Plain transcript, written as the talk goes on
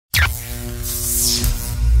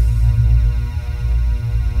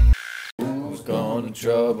gonna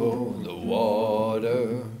trouble the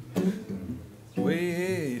water.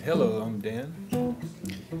 Wait, hello, I'm Dan.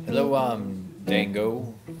 Hello, I'm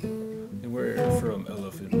Dango. And we're from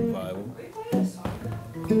Elephant Revival.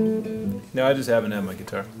 No, I just happen to have my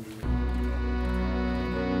guitar.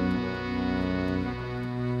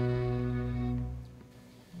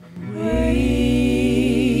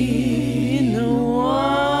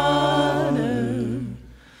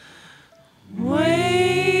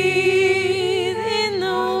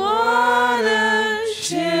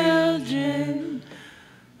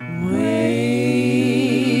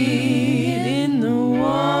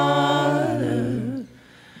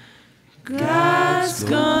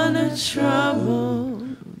 Trouble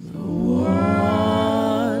the water.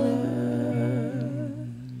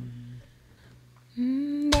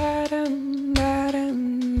 Ba-dum,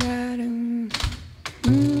 ba-dum, ba-dum.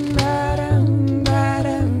 Ba-dum,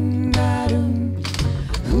 ba-dum, ba-dum.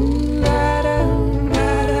 Ba-dum,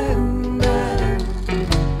 ba-dum, ba-dum.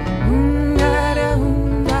 Ba-dum,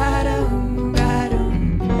 ba-dum,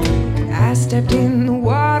 ba-dum. I stepped in the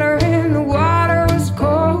water and the water was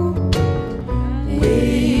cold.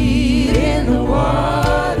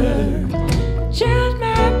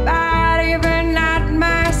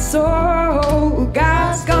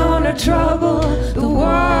 Trouble the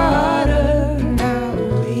water. Now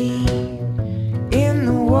wade in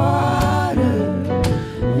the water.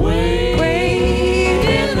 Wade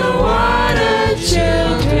in the water,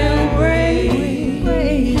 children. Wade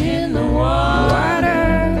in the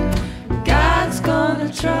water. God's gonna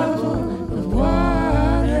trouble the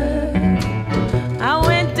water. I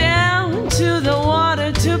went down to the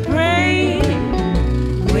water to pray.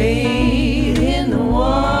 Wade in the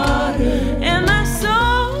water. And my soul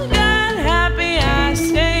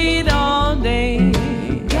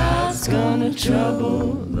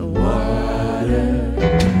trouble the water.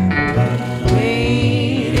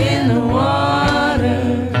 Wade in the water.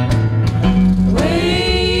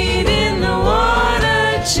 Wade in the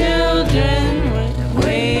water, children.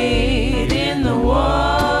 Wade in the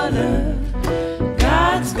water.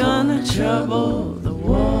 God's gonna trouble the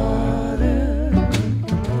water.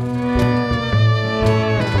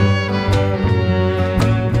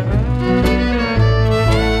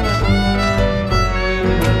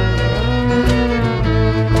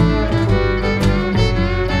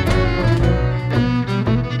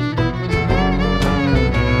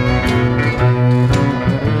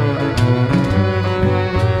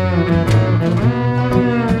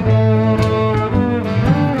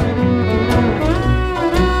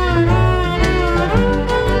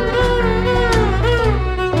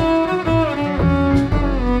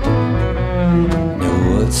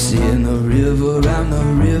 In the river, and the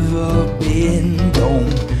river bend.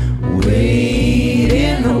 Don't wade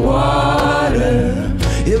in the water.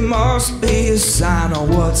 It must be a sign of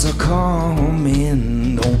what's a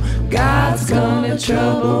coming. God's gonna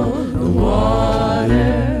trouble the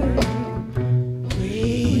water.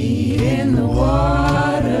 Wade in the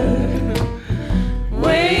water.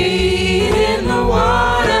 Wade in the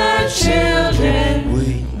water, children.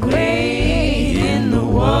 Wade in the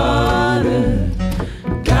water.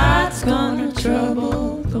 Gonna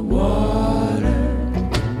trouble the water.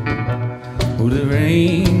 Oh, the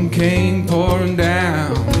rain came pouring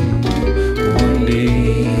down one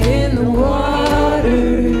day in the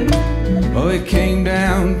water. Oh, it came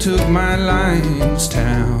down, took my lines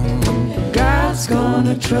down. God's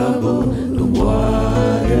gonna trouble the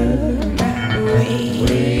water.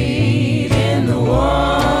 Wade in the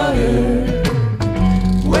water.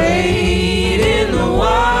 Wade in the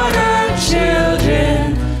water,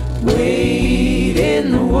 children. Wade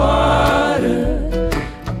in the water.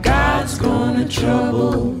 God's gonna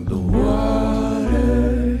trouble the water.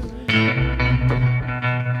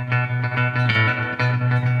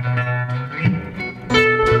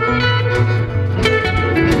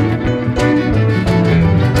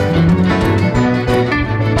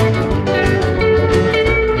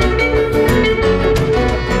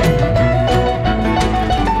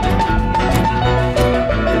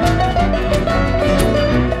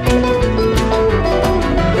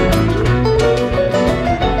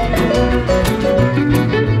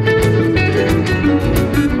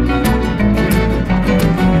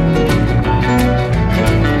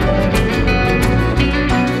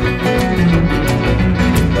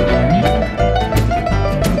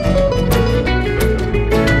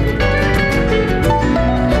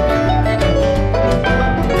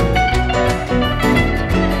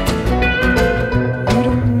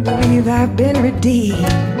 I've been redeemed.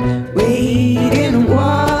 Wade in the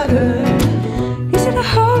water. You see the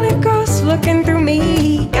Holy Ghost looking through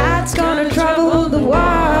me. God's gonna trouble the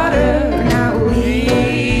water. Now we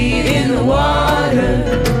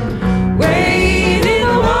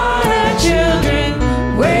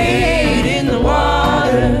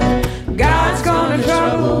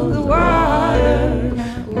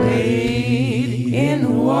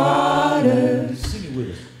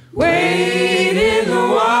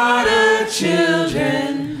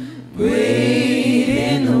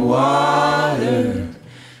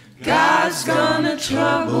God's gonna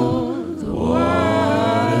trouble the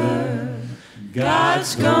water.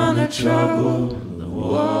 God's gonna trouble the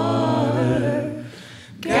water.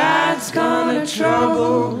 God's gonna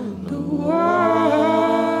trouble the water.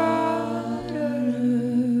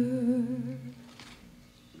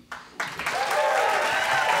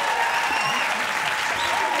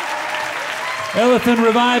 Elephant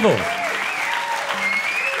Revival.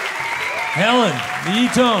 Helen, the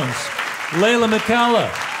eTones, Leyla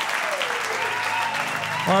McCalla.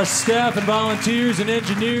 Our staff and volunteers and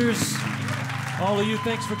engineers, all of you,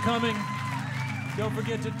 thanks for coming. Don't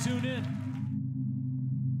forget to tune in.